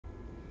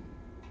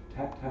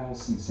tactile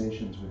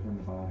sensations within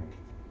the body.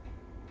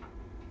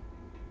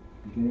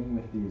 Beginning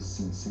with these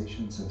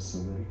sensations of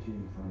solidity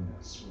and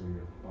firmness, where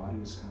your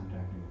body is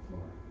contacting the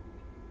floor.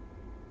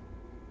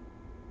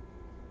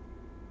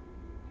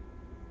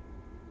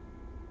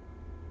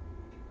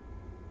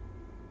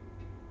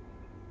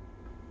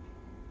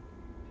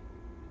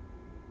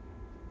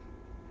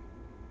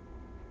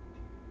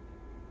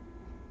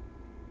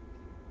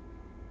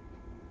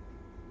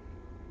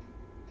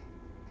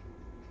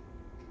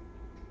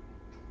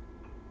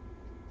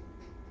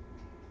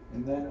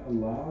 And then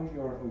allow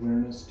your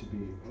awareness to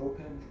be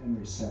open and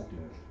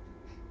receptive,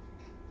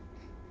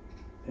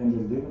 and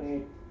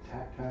illuminate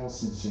tactile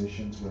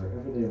sensations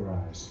wherever they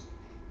arise.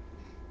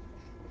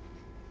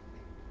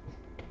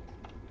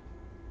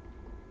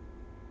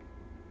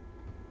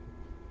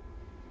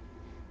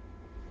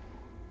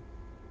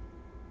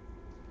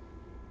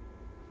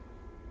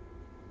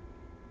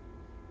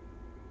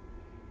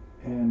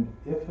 And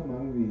if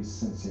among these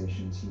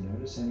sensations you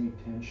notice any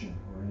tension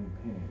or any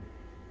pain,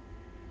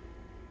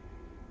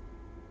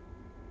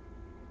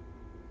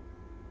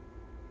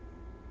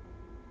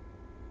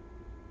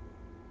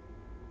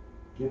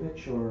 give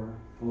it your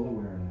full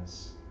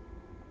awareness,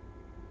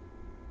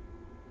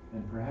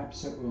 and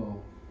perhaps it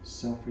will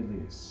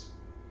self-release.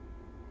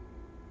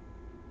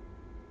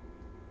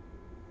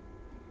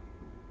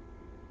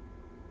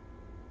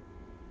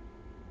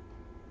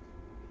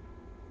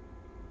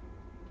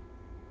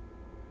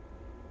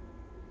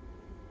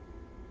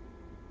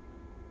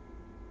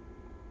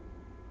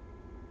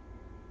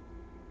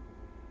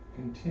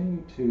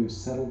 Continue to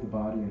settle the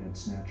body in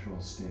its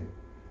natural state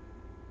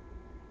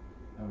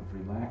of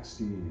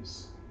relaxed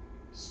ease,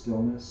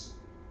 stillness,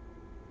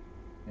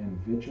 and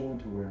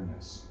vigilant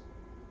awareness.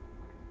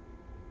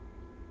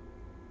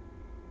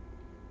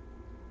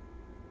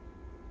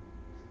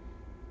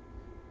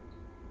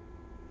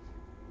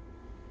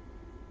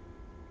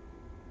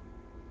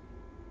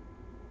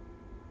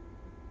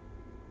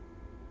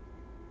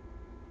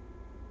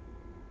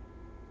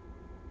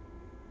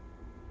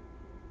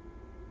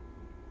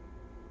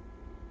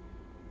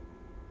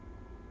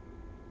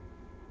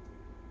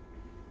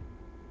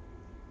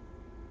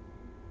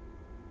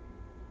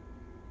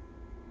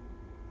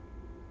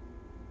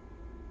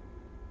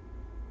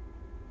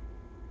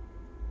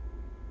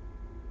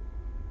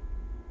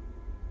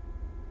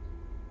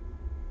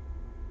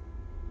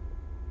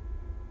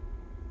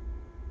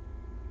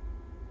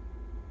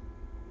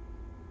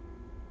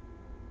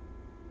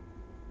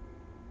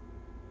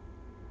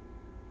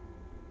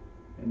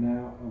 And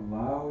now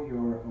allow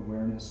your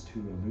awareness to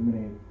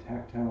illuminate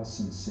tactile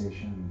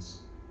sensations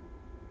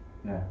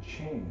that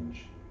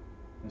change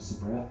as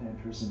the breath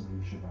enters and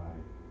leaves your body.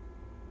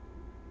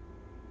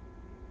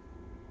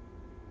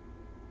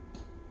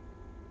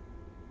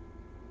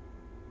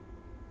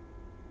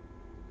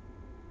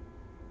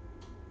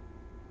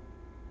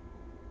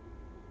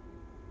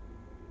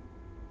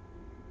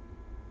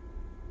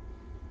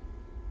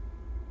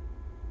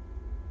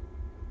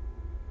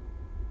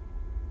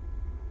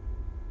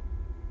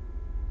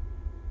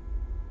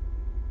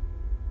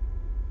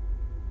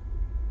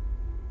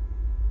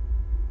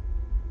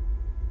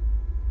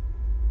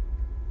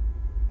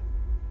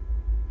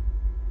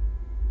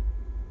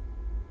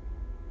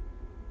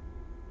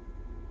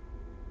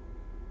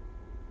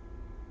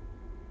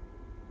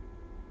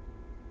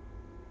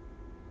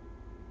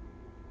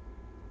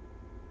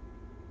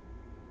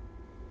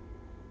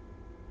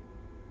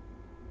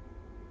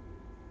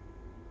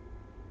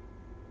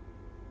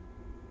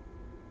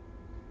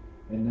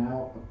 And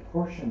now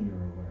apportion your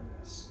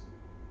awareness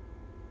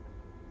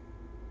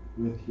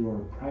with your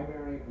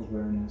primary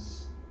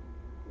awareness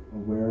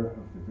aware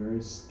of the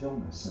very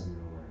stillness of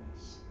your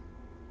awareness,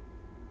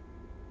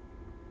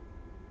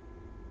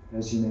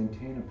 as you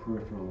maintain a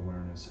peripheral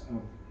awareness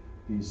of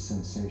these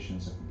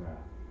sensations of the breath.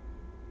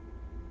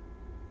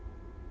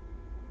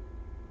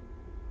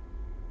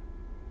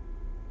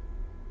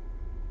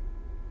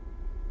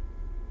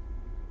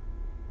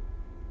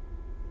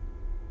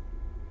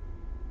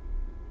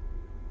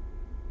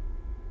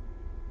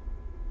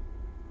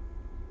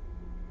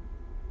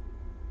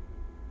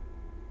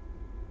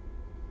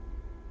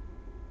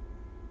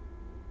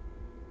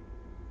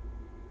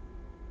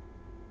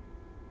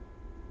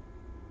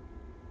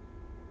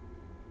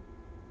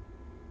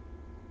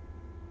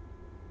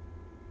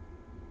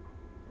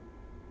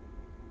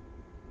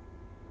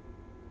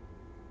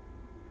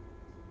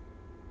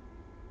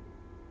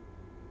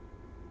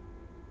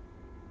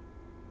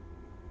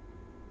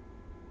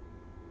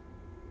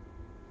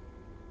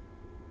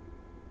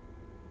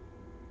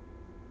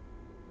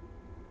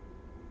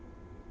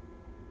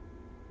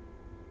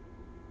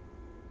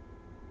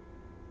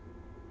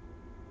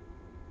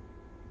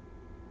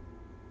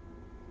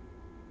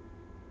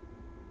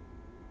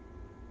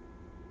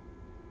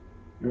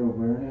 Your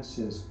awareness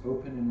is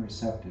open and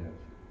receptive,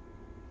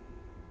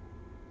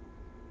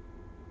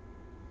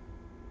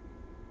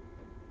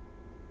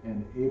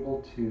 and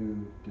able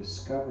to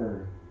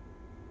discover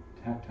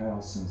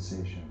tactile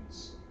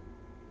sensations,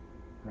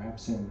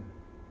 perhaps in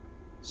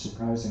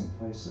surprising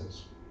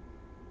places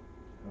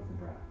of the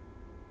breath.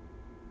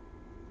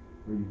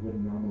 where you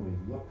wouldn't normally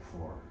look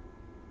for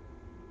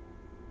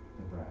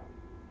the breath.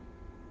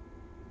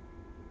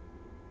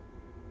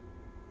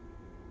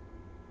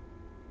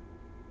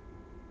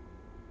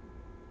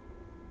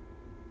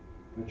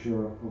 But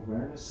your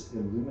awareness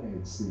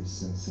illuminates these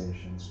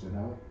sensations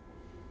without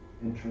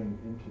entering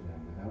into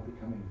them, without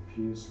becoming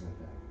fused with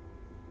them.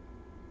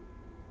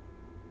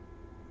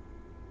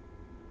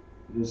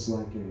 It is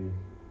like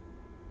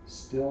a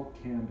still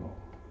candle,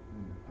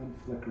 an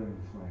unflickering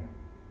flame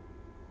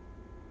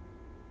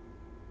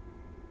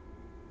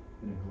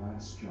in a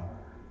glass jar.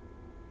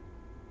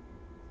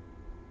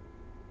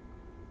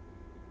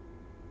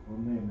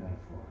 Only a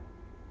metaphor.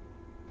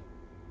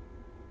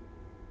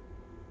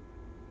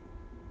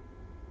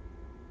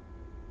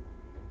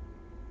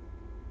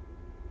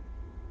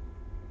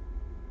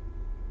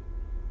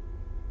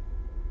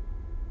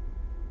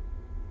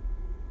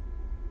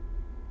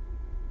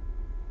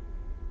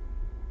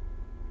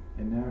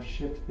 And now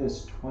shift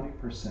this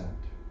 20%,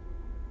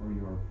 or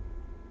your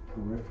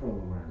peripheral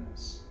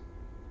awareness,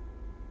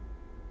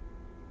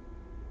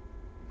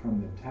 from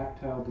the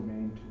tactile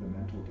domain to the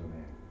mental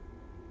domain.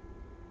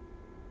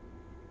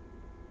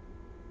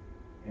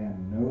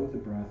 And know the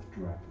breath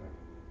directly.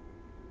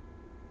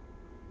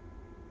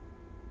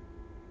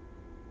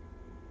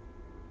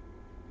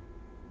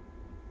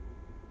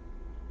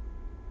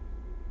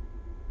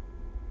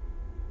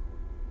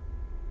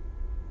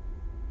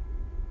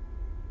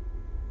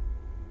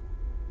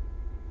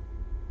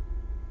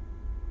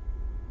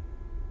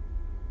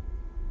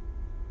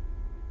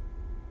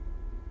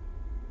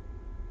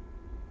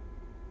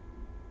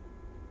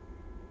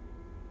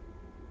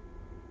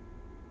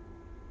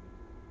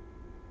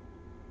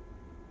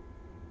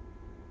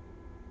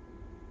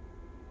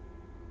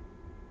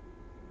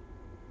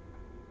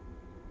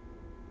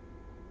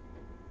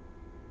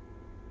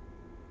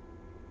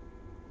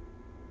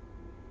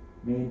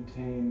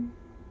 Maintain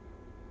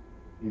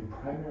a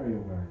primary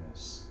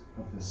awareness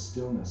of the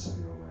stillness of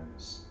your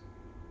awareness,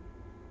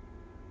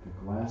 the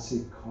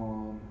glassy,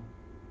 calm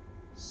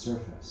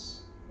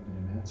surface of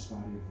an immense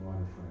body of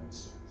water, for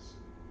instance.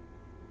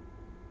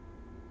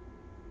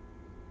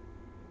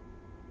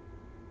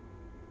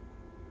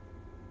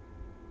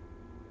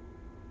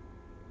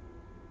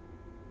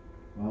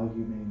 While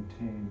you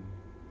maintain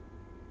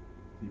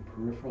the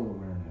peripheral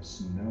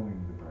awareness,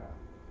 knowing the breath.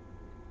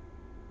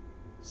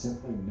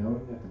 Simply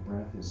knowing that the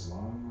breath is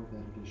long or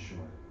that it is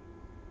short,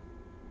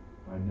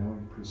 by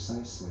knowing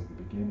precisely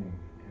the beginning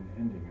and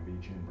ending of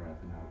each in-breath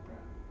and out-breath.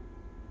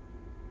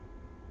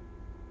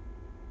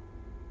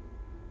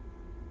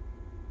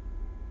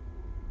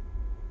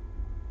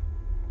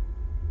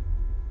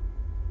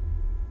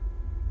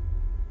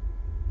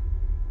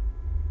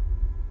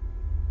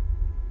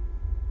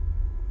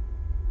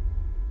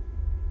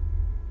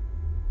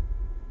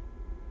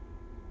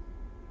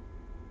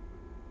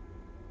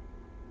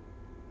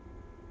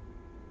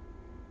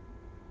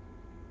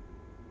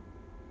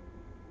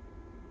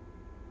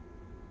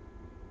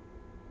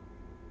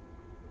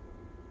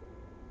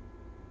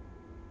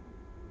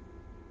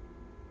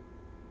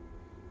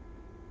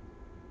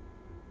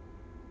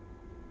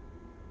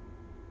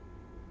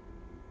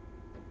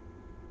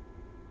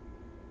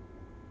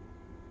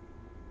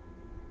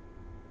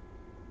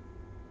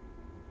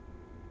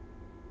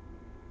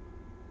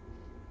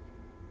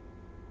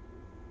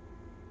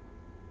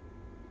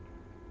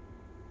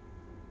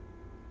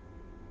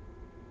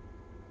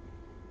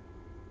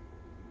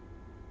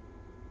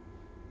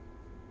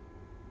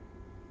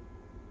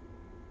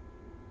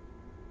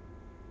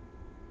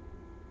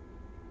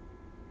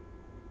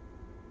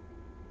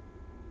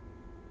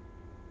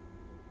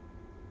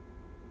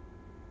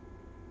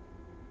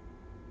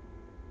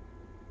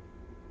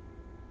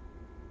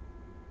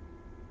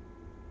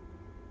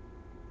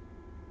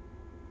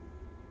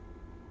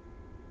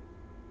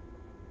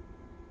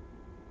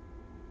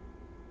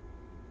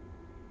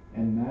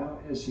 And now,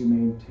 as you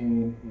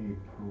maintain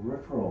a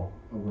peripheral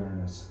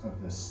awareness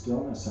of the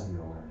stillness of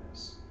your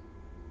awareness,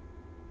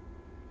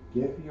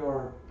 give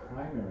your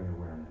primary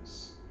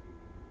awareness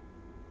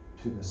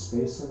to the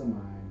space of the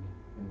mind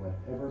and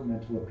whatever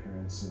mental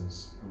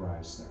appearances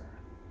arise there.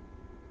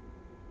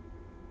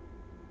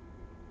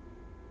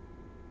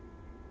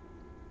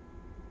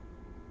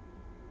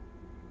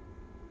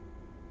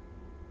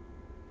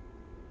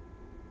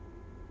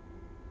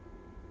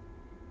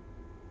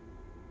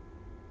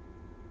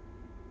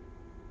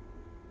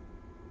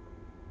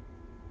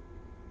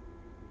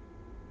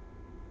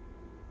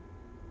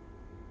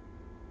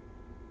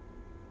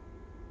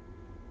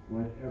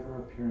 Whatever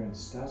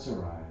appearance does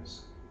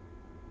arise,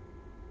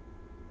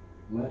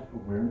 let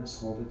awareness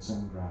hold its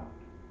own ground,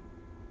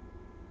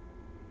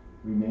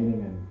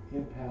 remaining an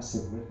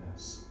impassive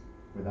witness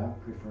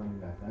without preferring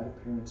that that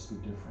appearance be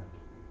different,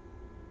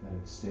 let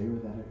it stay or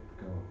let it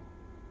go.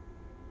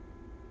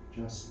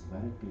 Just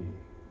let it be.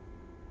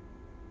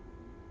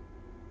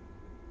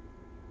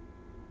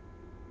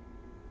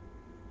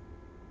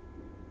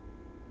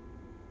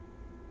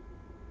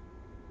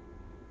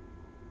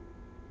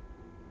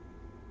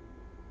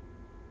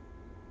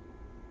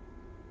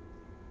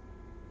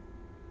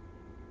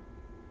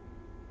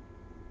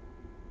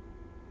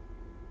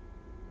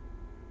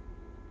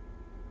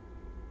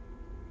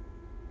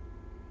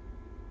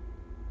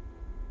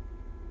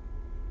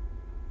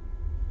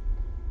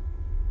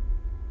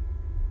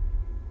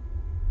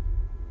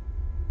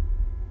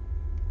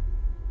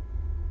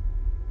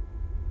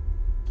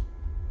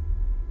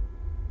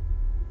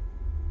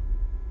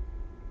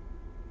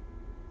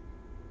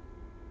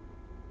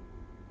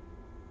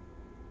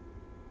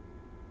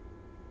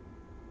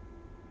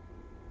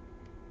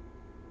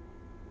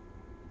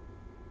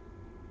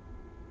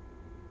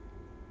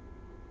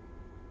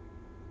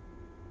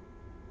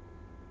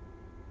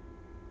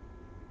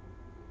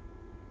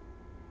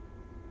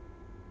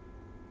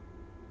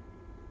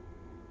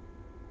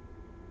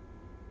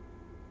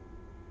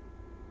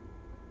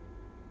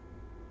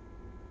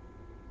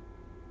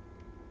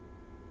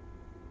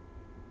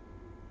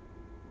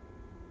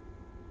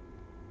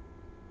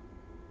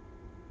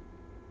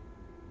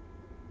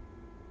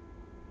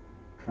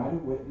 Try to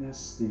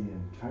witness the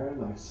entire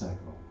life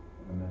cycle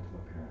of a mental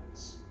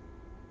appearance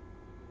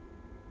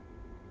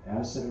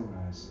as it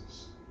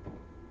arises,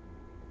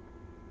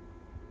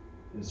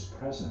 is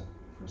present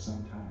for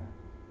some time.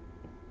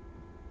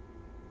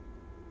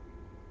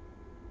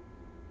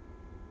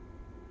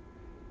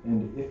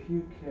 And if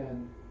you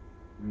can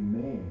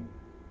remain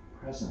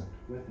present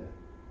with it,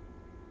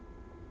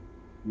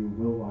 you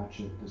will watch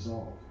it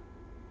dissolve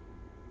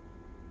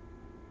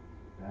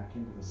back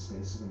into the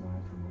space of the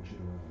mind from which it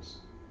arose.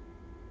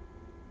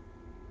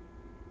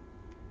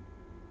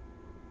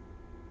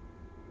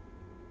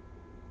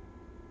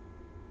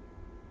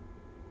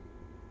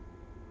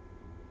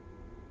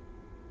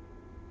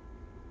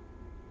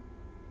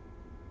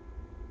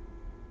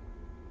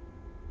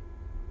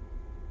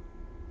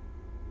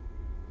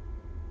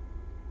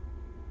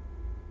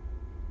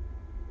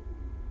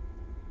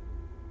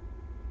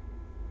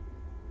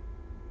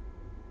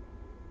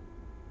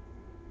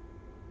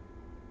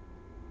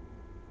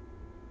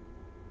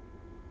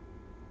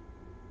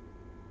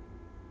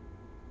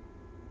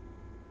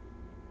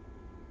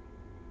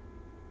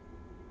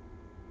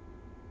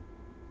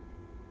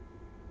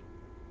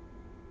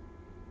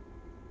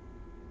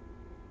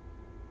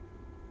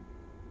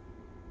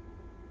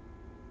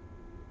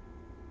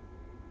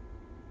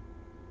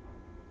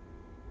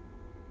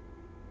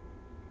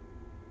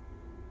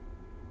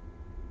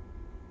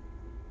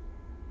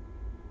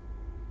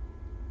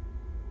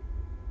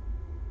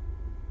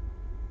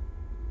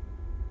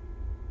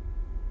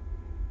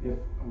 If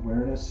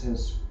awareness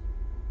has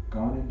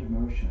gone into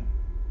motion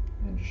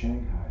in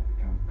Shanghai,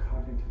 become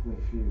cognitively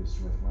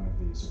fused with one of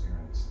these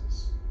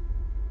appearances,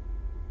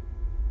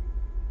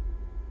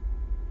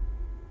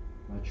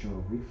 let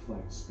your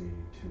reflex be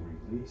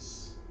to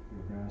release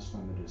your grasp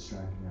on the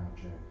distracting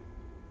object,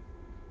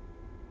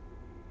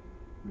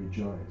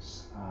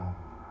 rejoice,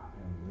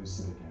 and loose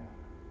it again.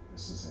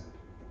 This is it.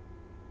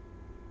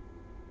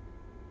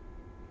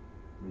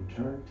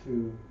 Return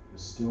to the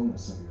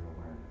stillness of your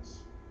awareness.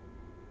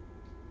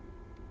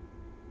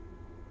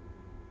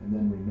 And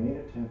then remain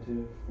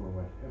attentive for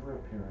whatever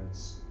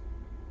appearance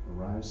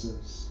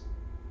arises,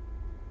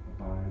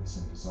 abides,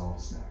 and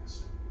dissolves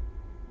next.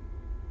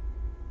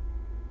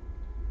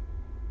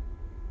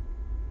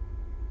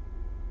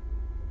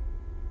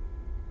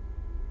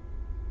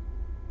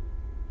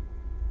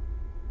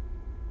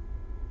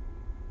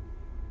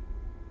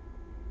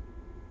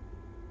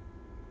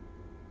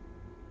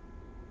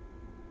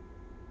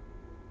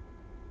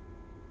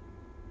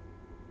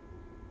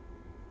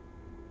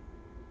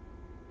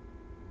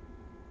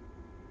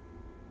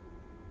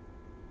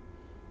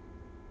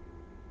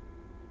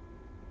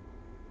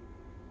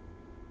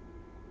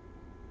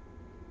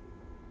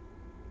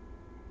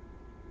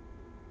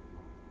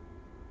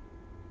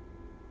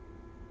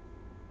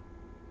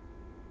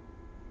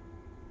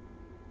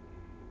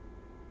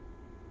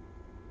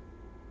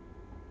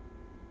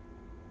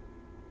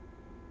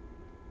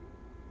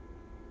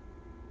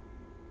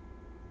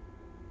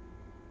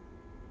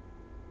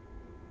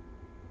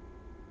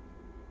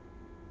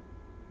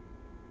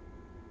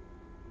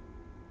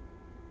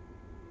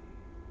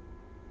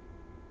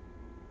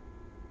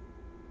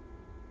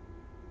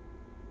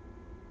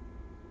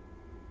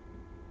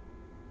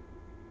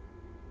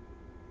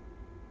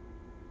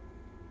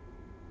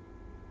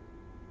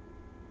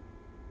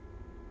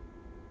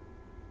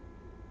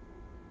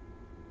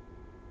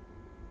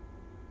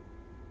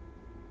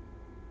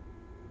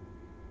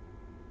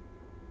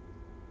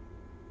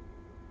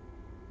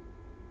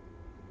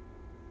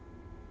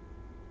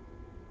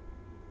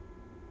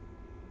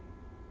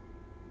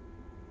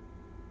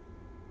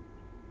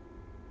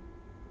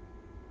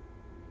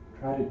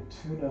 Try to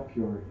tune up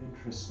your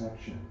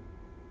introspection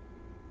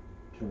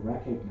to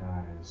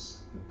recognize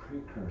the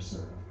precursor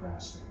of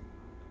grasping,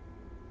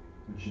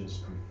 which is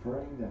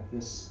preferring that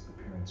this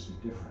appearance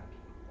be different.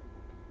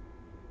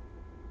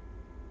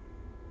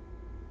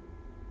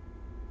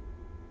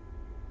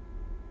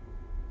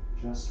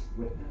 Just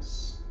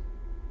witness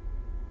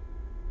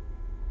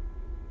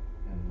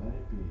and let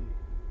it be.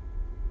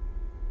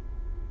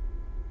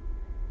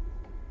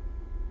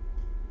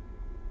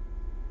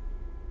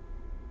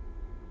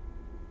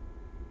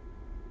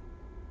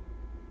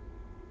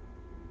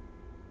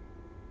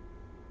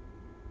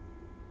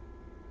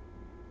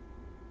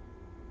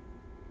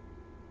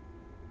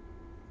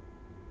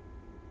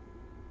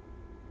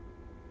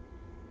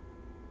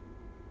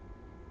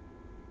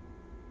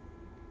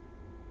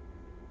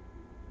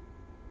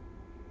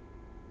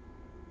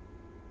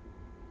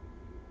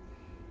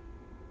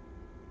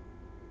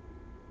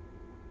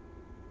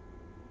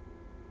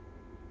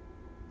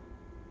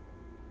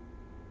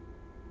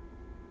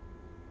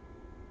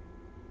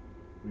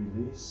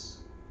 Release,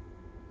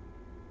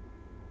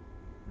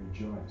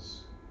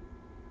 rejoice,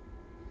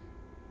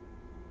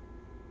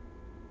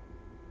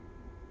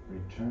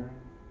 return,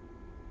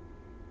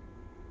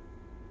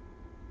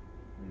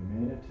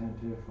 remain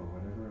attentive for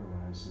whatever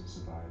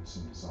arises, abides,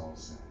 and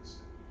dissolves next.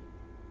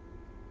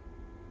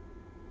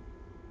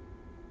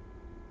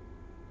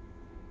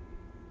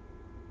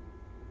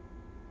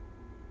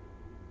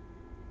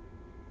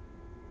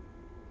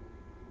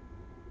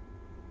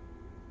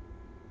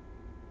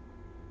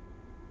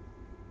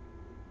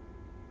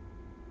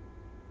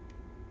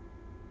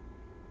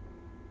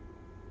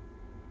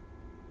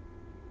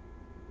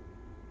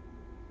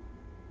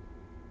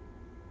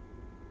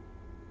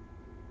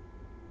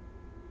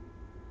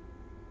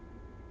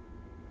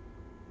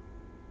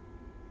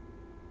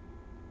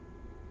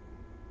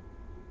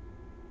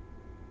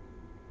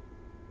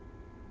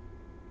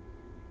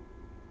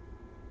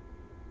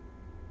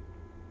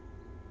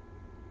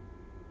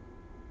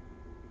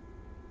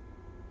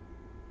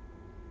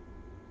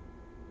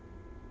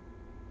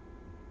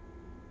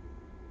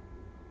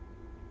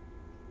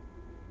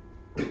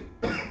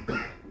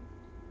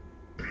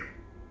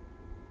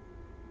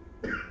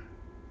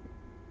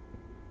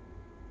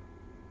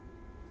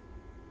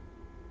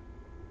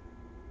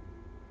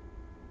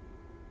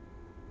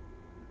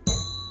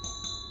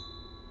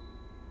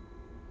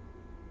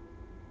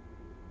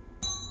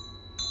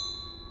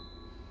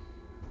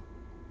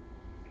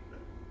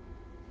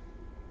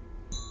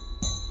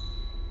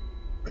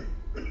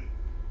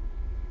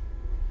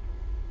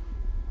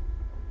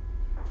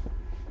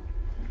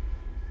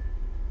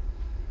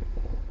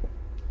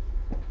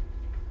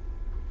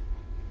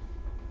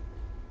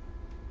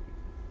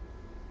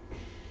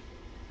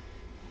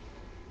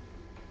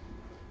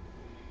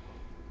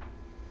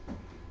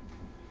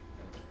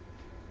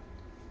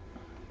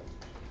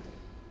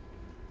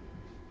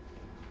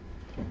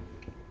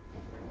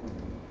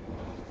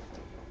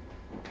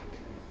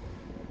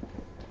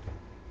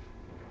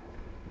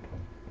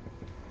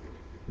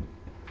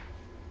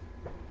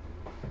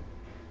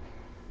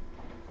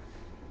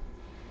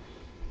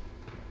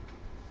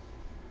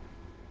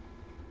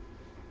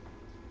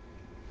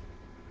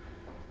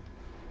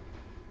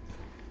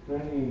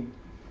 there any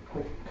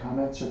quick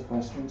comments or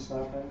questions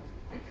about that?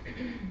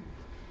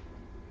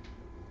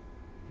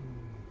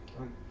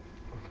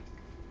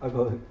 I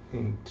got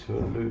into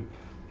a loop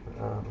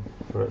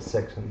for a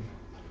second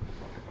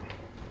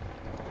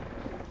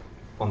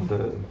on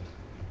the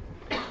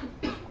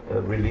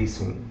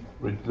releasing,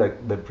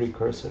 like the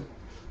precursor,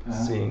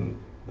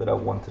 seeing that I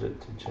wanted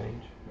it to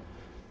change,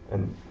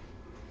 and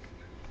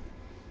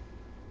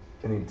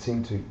it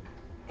seemed to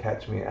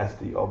catch me as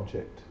the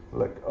object,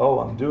 like, oh,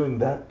 I'm doing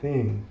that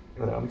thing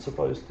that I'm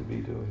supposed to be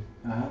doing.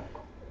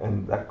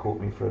 And that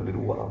caught me for a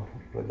little while,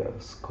 like I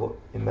was caught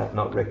in that,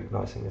 not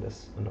recognizing it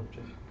as an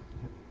object.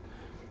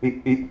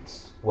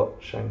 It's what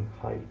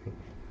Shanghai,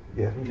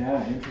 yeah.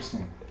 Yeah,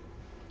 interesting.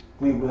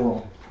 We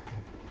will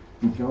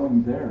be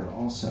going there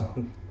also,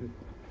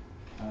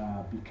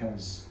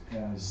 because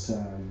as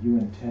you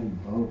and Teddy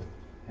both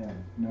have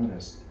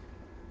noticed,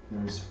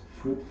 there's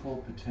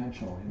fruitful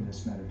potential in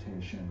this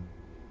meditation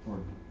for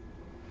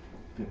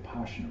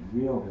vipassana,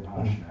 real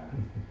vipassana,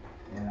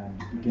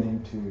 and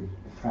beginning to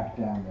track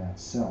down that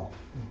self.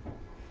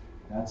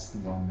 That's the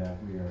one that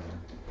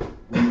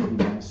wouldn't it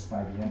be nice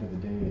by the end of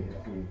the day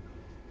if we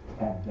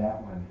had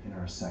that one in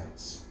our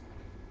sights.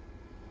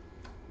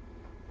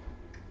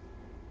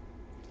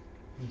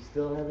 I'm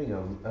still having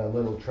a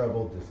little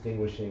trouble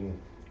distinguishing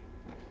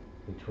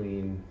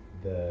between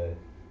when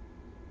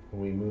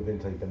we move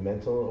into like the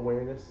mental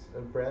awareness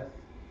of breath,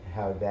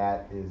 how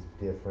that is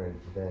different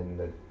than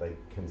the like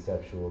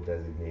conceptual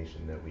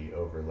designation that we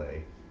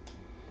overlay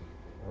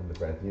on the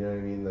breath. You know what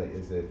I mean? Like,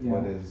 is it,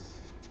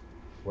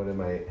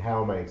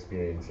 how am I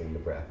experiencing the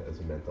breath as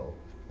a mental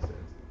sense?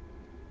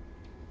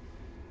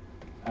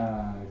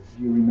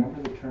 Do you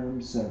remember the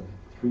terms of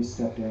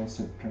three-step dance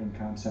of turning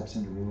concepts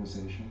into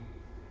realization?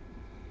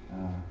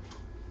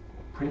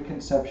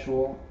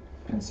 Preconceptual,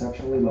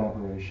 conceptual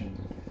elaboration,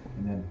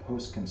 and then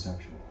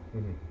post-conceptual.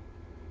 Mm-hmm.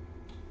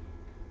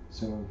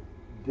 So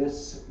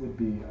this would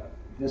be,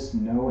 this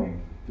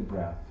knowing the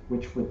breath,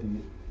 which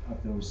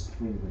of those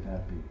three would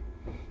that be?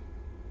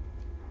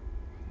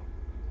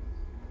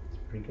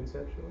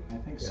 Preconceptual? I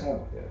think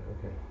so. Yeah,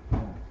 okay.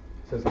 Yeah.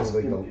 So it's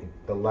kind of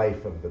like the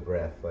life of the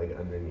breath, like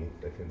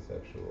underneath the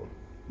conceptual.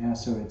 Yeah,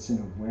 so it's in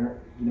aware,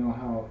 you know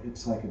how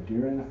it's like a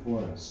deer in the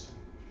forest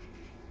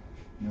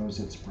knows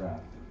its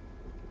breath,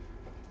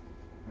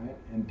 right?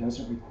 And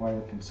doesn't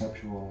require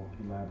conceptual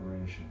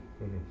elaboration.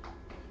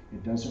 Mm-hmm.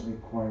 It doesn't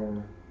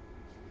require,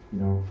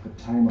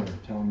 a timer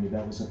telling me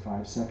that was a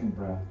 5-second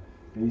breath.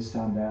 Based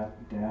on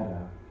that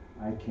data,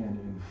 I can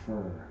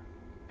infer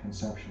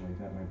conceptually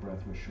that my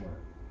breath was short.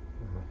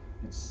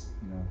 Mm-hmm. It's,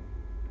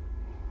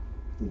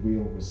 the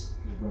wheel was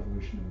the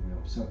revolution of the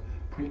wheel. So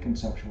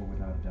pre-conceptual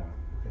without a doubt.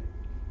 Okay,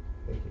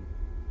 thank you.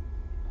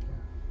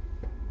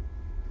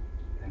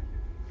 Thank you.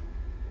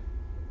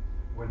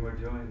 When we're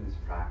doing this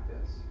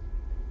practice,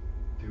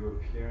 do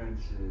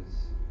appearances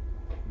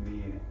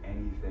mean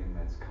anything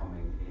that's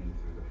coming in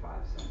through the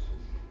five senses?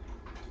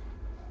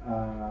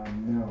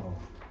 No.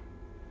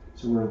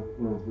 So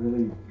we're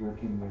really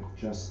working with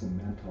just the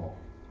mental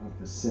of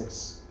the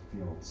 6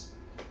 fields.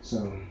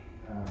 So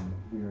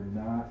we are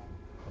not,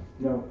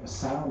 a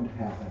sound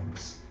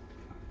happens.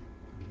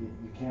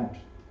 You can't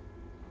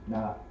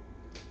not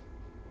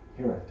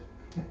hear it.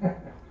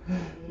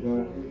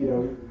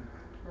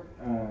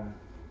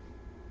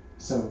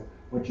 So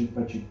what you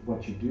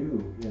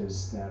do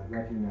is that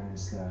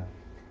recognize that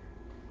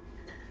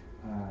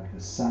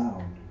the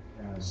sound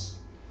as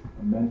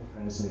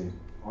a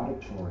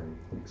auditory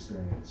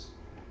experience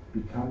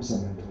becomes a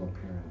mental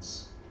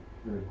appearance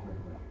very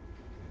quickly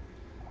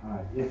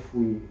if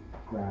we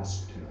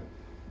grasp to it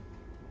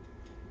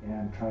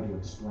and try to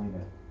explain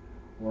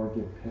it, or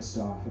get pissed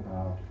off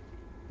about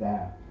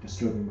that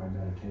disturbing my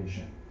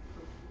meditation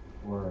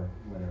or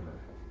whatever.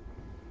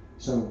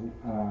 So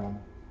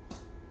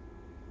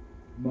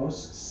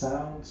most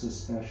sounds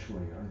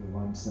especially are the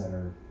ones that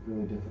are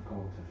really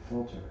difficult to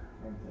filter,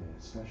 aren't they?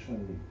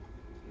 Especially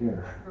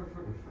here.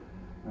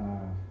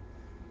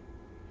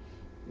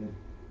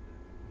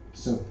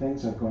 So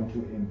things are going to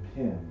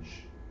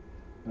impinge,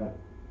 but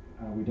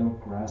we don't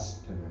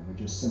grasp to them. We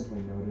just simply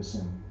notice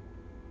them,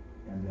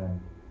 and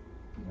then,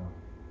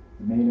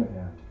 the main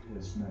event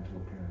is mental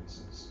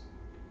appearances.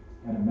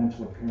 And a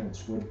mental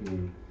appearance would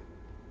be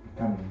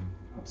becoming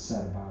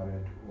upset about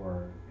it,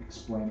 or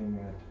explaining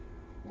it,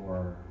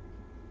 or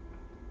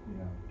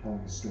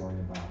telling a story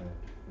about it,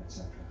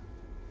 etc.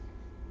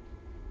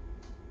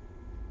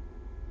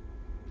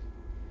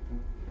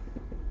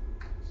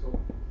 So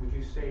would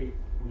you say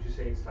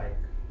it's like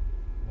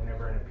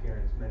whenever an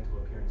mental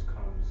appearance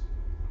comes,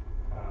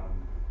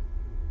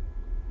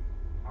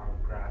 our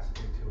grasp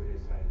into it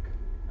is like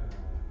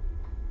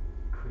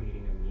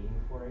creating a meaning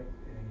for it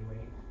in any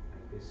way?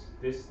 Like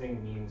this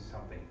thing means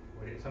something.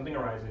 Something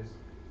arises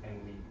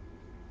and we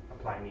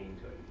apply meaning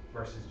to it,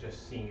 versus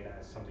just seeing it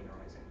as something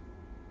arising.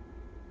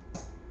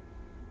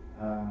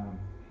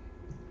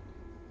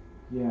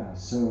 Yeah,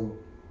 so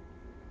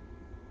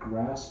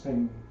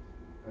grasping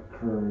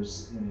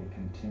occurs in a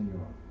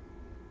continuum.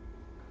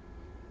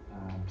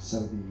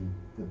 So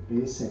the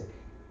basic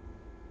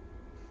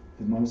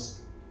the most,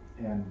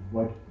 and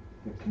what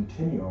the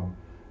continuum,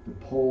 the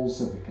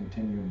poles of the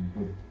continuum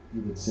would,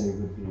 you would say,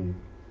 would be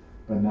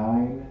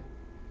benign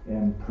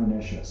and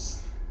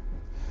pernicious.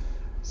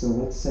 So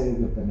let's say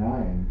that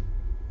benign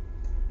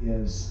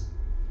is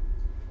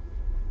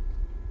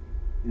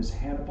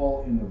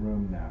Hannibal in the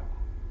room now?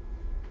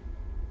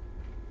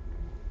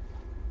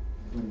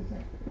 What do you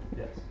think?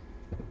 Yes.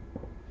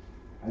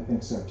 I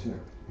think so too.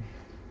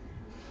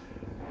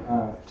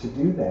 To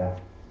do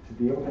that, to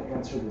be able to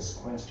answer this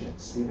question,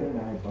 Stephen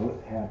and I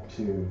both had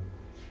to,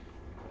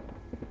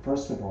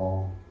 first of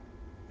all,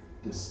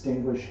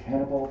 distinguish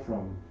Hannibal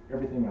from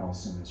everything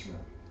else in this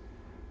room,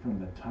 from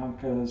the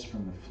tankas,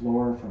 from the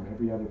floor, from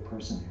every other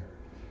person here.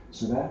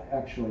 So that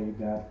actually,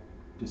 that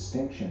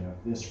distinction of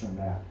this from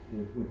that,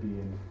 it would be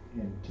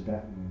in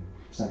Tibetan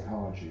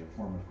psychology, a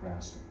form of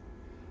grasping.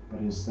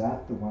 But is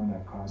that the one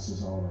that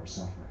causes all of our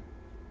suffering?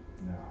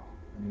 No.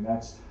 I mean,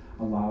 that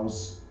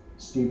allows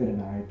Stephen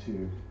and I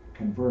to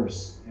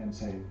converse and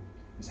say,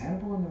 is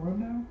Hannibal in the room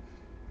now?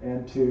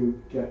 And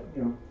to get,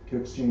 to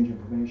exchange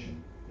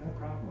information. No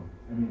problem.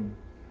 I mean,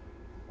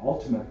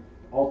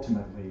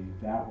 ultimately,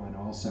 that one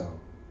also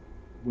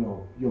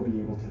you'll be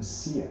able to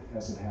see it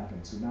as it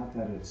happens. So not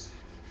that it's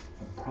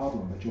a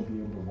problem, but you'll be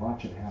able to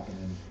watch it happen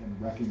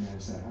and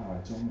recognize that, oh,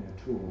 it's only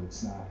a tool,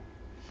 it's not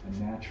a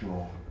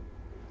natural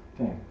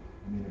thing.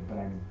 I mean, but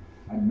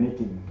I'm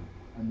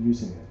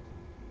using it.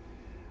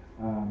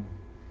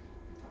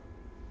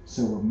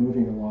 So we're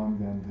moving along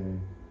then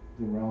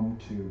the realm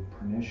to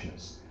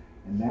pernicious.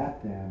 And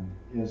that then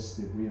is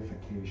the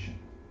reification.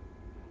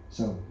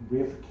 So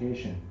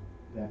reification,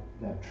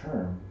 that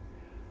term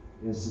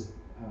is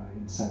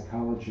in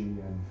psychology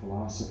and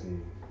philosophy,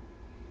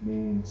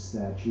 means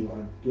that you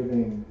are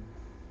giving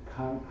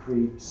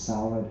concrete,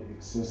 solid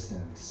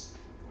existence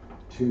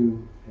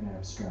to an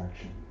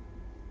abstraction.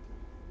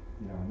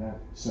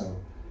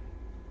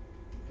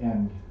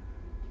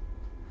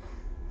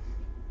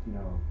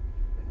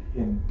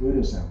 In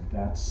Buddhism,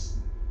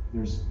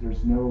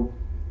 there's no,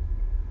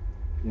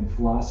 in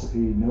philosophy,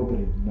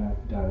 nobody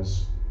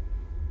does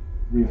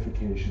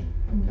reification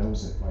and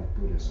knows it like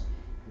Buddhism.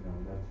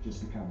 That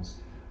just becomes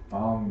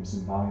volumes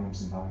and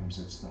volumes and volumes.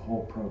 It's the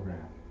whole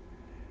program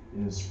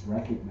is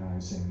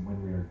recognizing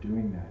when we are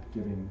doing that,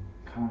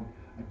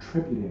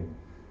 attributing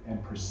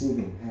and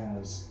perceiving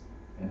as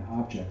an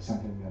object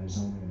something that is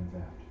only an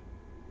event.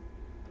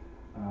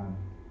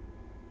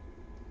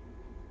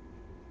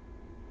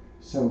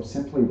 So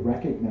simply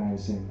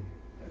recognizing,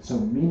 so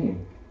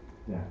meaning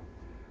then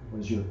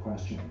was your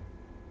question.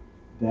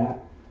 That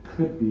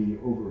could be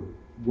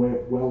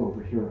well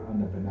over here on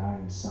the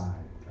benign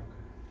side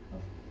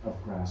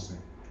of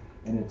grasping.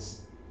 And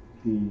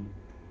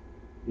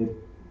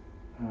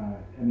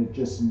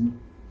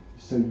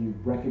so you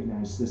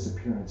recognize this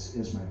appearance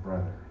is my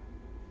brother.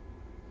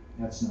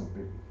 That's no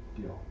big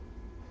deal.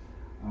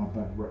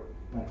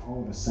 But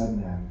all of a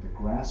sudden then, the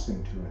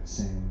grasping to it,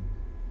 saying,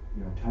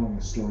 telling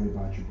a story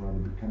about your brother,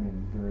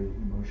 becoming very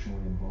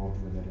emotionally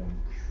involved with it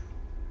and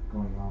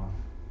going off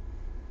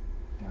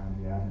down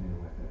the avenue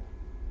with it,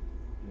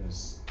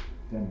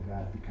 then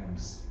that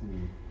becomes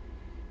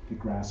the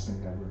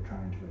grasping that we're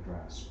trying to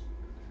address.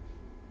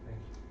 Thank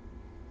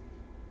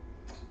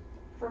you.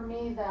 For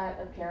me, that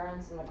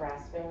appearance and the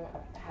grasping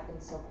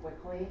happens so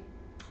quickly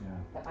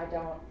that I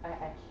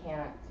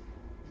can't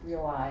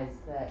realize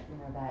that,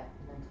 that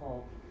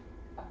mental,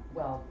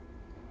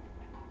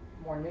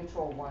 more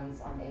neutral ones,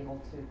 I'm able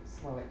to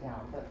slow it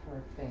down. But for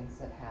things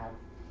that have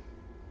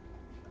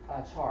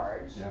a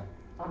charge,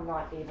 I'm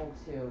not able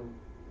to,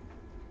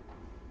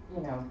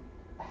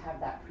 have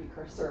that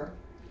precursor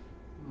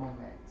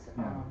moment.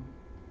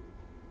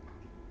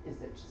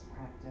 Is it just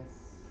practice?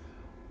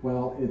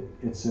 Well, it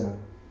is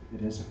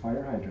a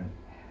fire hydrant,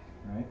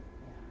 right?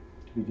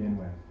 To begin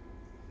with.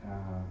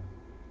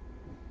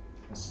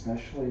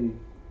 Especially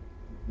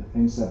the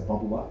things that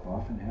bubble up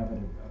often have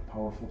a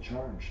powerful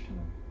charge to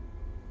them.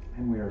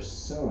 And we are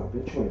so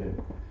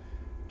habituated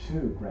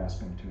to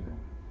grasping to them.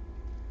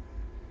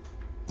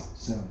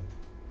 So,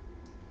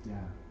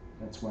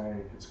 that's why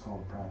it's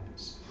called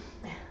practice.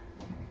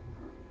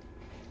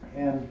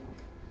 And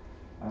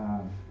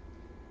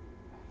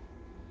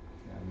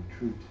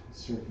retreat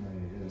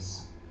certainly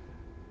is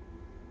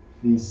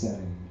the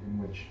setting in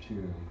which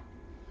to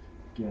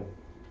get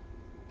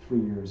 3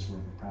 years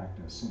worth of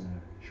practice in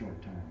a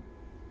short time.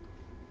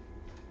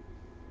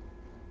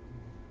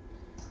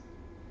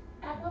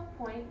 At what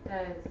point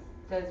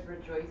does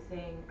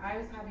rejoicing, I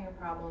was having a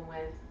problem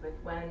with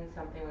when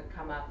something would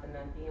come up and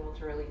then being able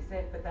to release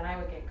it, but then I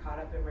would get caught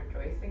up in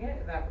rejoicing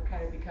it. That would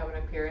kind of become an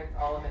appearance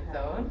all on its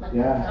own.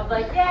 Yeah. Of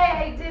like, yay,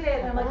 I did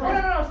it. And I'm like,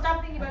 no,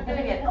 stop thinking about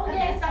doing it. Oh,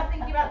 yay, stop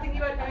thinking about doing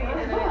it.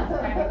 And then it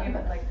just kind of became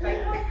this like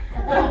cycle.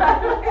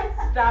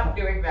 Stop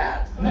doing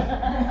that.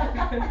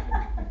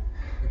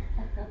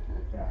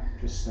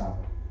 Just stop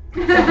it.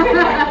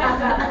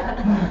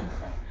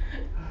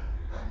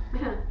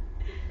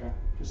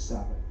 Just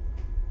stop it.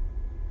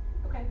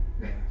 Okay.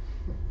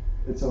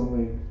 It's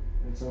only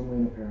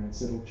an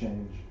appearance. It'll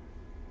change.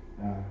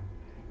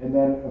 And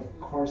then, of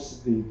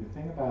course, the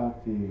thing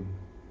about the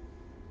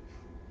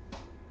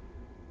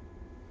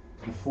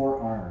 4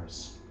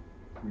 R's,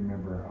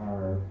 remember,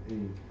 are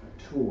a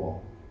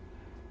tool.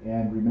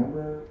 And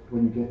remember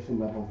when you get to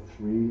level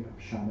 3 of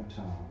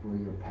shamatha, where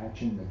you're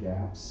patching the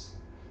gaps,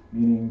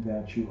 meaning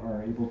that you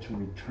are able to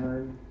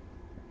return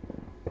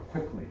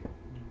quickly.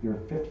 You're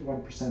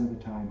 51% of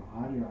the time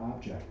on your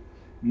object,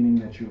 meaning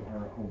that you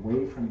are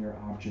away from your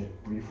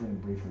object briefer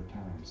and briefer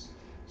times.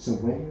 So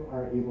when you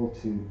are able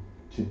to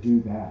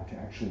do that, to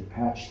actually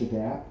patch the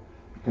gap,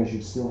 because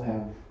you still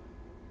have,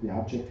 the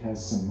object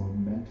has some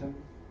momentum,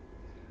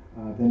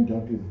 then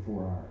don't do the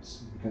 4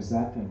 R's, because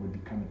that then would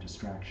become a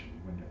distraction,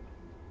 wouldn't it?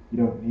 You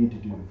don't need to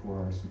do the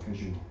 4 R's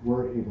because you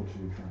were able to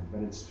return.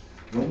 But it's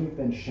when you've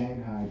been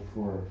shanghaied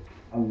for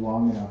a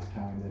long enough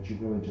time that you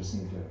really just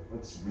need to,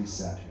 let's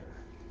reset here.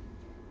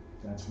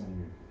 That's when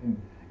you,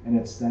 and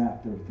it's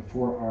that, the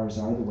 4 R's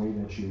are the way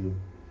that you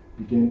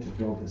begin to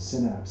build the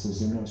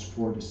synapses in those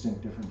 4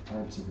 distinct different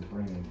parts of the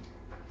brain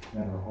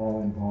that are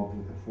all involved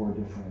with the 4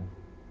 different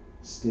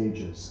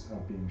stages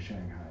of being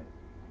shanghaied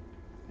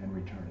and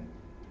returning.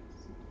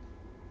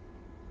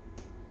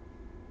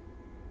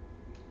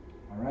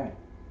 All right.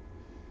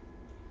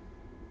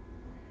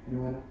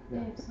 Anyone else?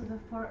 Yeah, so the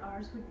 4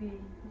 R's would be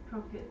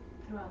appropriate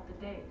throughout the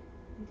day,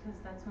 because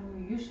that's when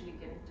we usually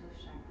get into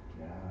shamatha.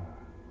 Yeah,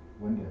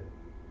 wouldn't it?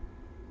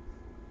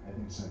 I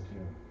think so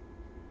too.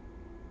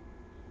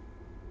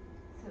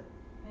 So,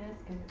 may I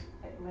ask,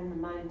 when the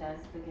mind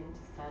does begin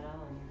to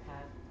settle and you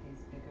have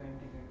these bigger and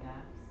bigger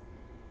gaps,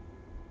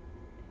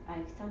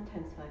 I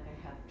sometimes feel like I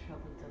have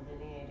trouble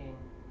delineating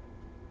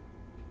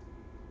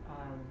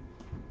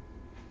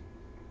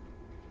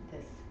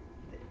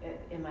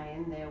am I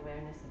in the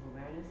awareness of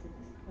awareness at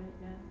this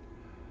point now?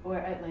 Or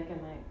am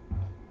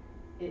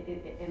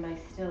I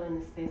still in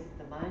the space of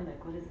the mind?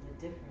 Like, what is the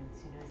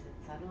difference? You know, is it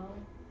subtle?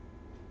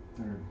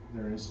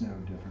 There is no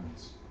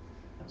difference.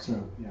 Okay.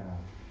 So, yeah.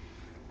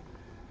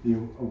 The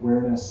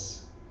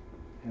awareness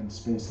and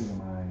space of the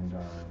mind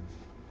are,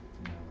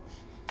 you know,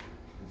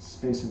 the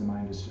space of the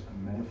mind is a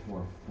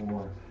metaphor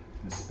for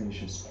the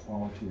spacious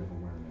quality of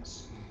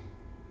awareness.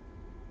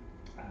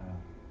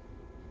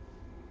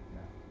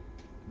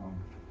 Long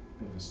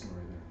bit of a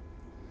story there.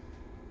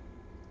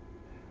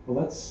 Well,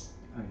 let's.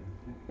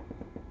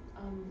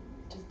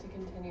 Just to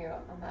continue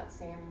on that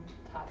same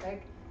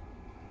topic,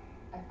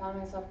 I found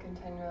myself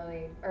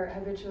continually or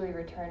habitually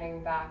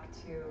returning back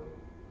to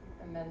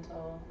a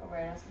mental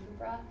awareness of the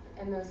breath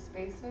in those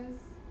spaces.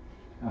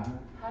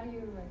 How do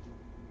you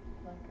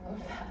let go of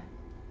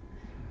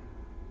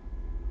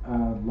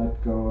that?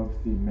 Let go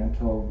of the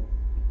mental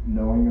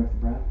knowing of the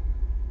breath?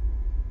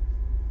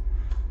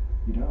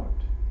 You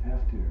don't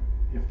have to.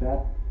 If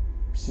that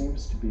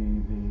seems to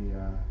be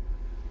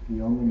the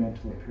only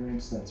mental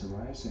appearance that's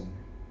arising,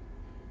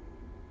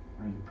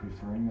 are you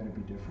preferring that it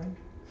be different?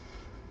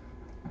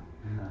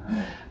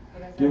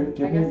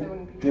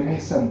 Give me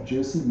some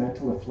juicy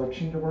mental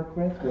affliction to work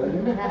with, will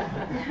you?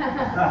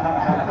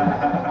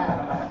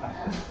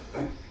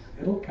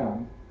 It'll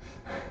come.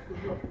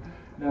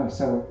 No,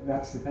 so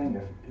that's the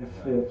thing. If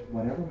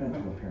whatever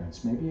mental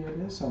appearance, maybe it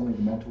is only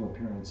the mental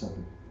appearance of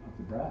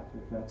the breath,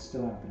 if that's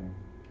still happening.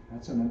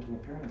 That's a mental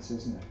appearance,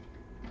 isn't it?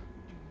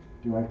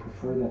 Do I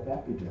prefer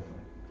that be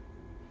different?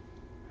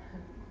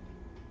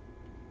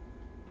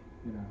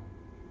 You know.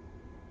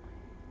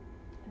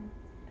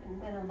 And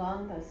then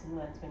along those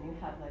lines, when you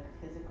have like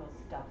physical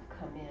stuff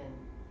come in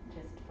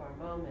just for a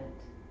moment,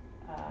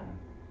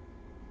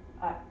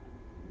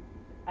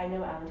 I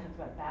know Alan talks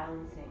about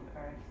balancing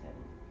earth and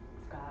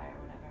sky or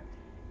whatever.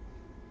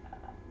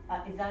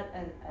 Is that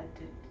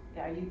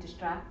are you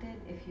distracted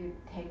if you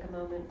take a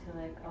moment to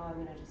like, oh,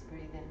 I'm gonna just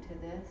breathe into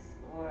this,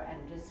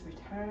 and just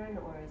return,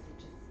 or is it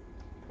just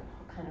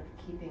kind of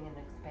keeping an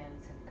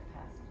expansive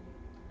capacity?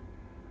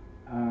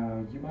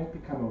 You might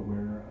become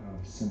aware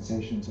of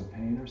sensations of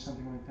pain or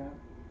something like that.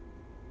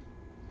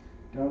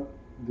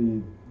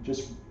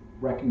 Just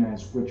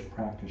recognize which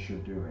practice you're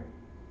doing.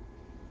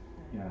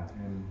 Yeah,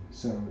 and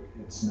so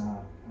it's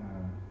not,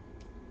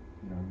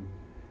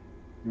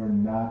 you're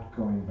not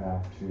going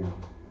back to,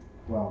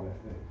 well,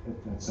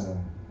 that's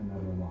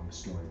another long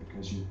story,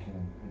 because you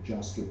can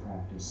adjust your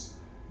practice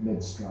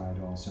mid-stride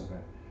also,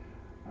 but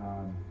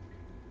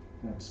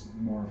that's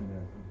more of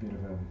a bit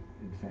of an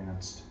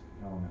advanced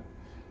element.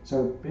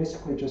 So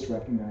basically just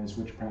recognize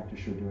which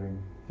practice you're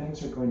doing.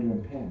 Things are going to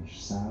impinge,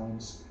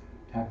 sounds,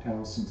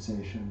 tactile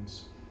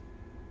sensations,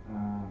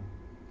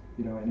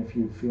 and if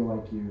you feel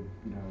like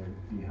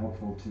it'd be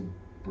helpful to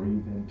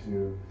breathe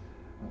into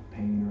a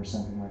pain or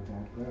something like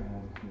that, go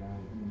ahead.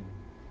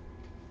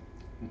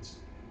 It's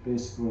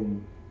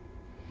basically,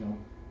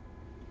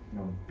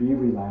 be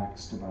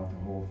relaxed about the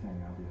whole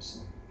thing,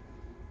 obviously.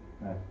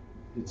 But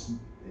it's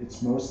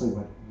mostly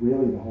what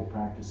really the whole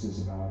practice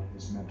is about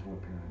is mental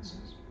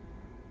appearances.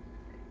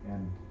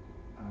 And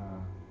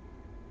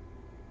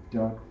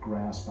don't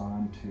grasp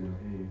onto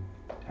a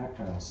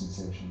tactile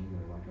sensation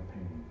either, like a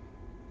pain,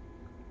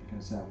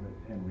 because that would,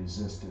 and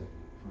resist it,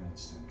 for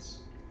instance.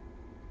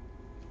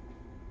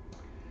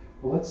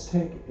 Well, let's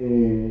take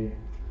a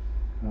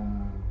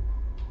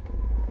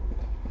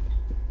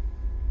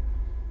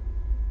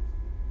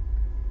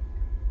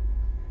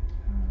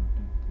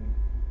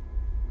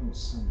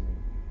Sunday.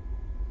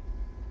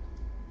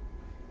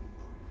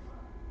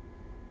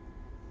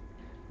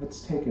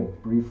 Let's take a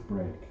brief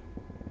break.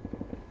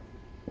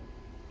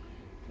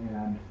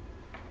 And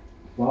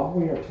while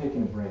we are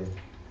taking a break,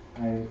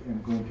 I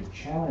am going to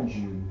challenge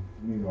you,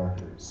 New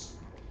Yorkers,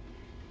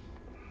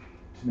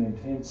 to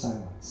maintain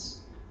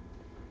silence.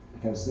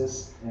 Because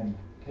this, and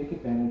take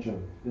advantage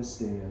of this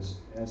day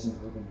as an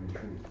urban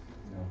retreat,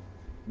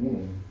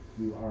 meaning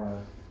you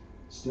are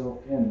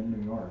still in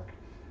New York,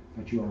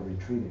 but you are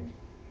retreating.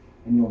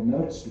 And you'll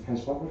notice,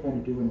 because what we're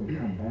going to do when we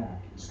come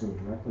back is go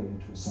directly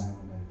into a silent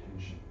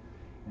meditation.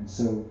 And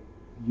so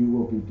you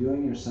will be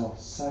doing yourself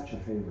such a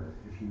favor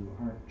if you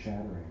aren't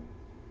chattering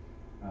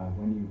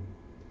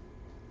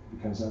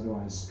because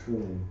otherwise,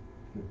 truly,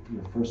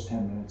 your first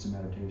 10 minutes of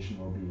meditation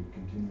will be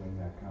continuing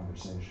that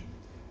conversation.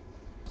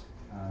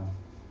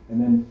 And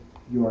then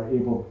you are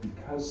able,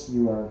 because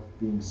you are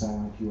being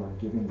silent, you are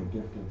giving the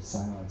gift of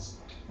silence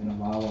and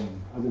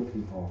allowing other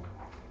people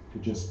to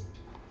just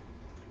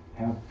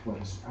have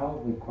what is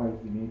probably quite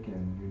unique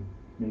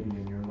maybe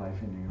in your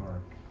life in New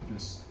York,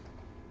 just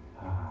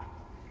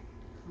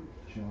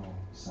chill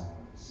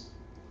silence.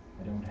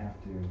 I don't have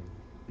to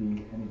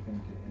be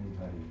anything to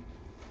anybody.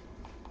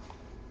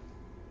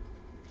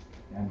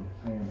 And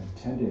I am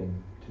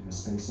attending to the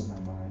space of my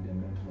mind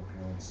and mental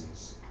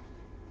appearances,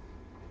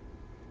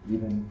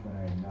 even when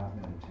I am not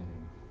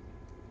meditating.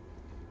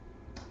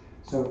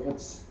 So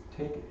let's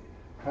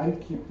try to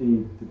keep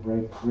the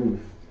break brief,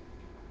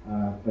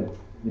 but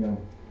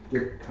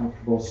get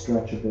comfortable,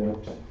 stretch a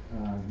bit,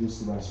 use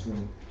the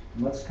restroom.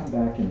 And let's come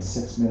back in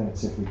 6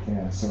 minutes if we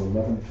can, so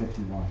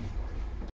 11:51.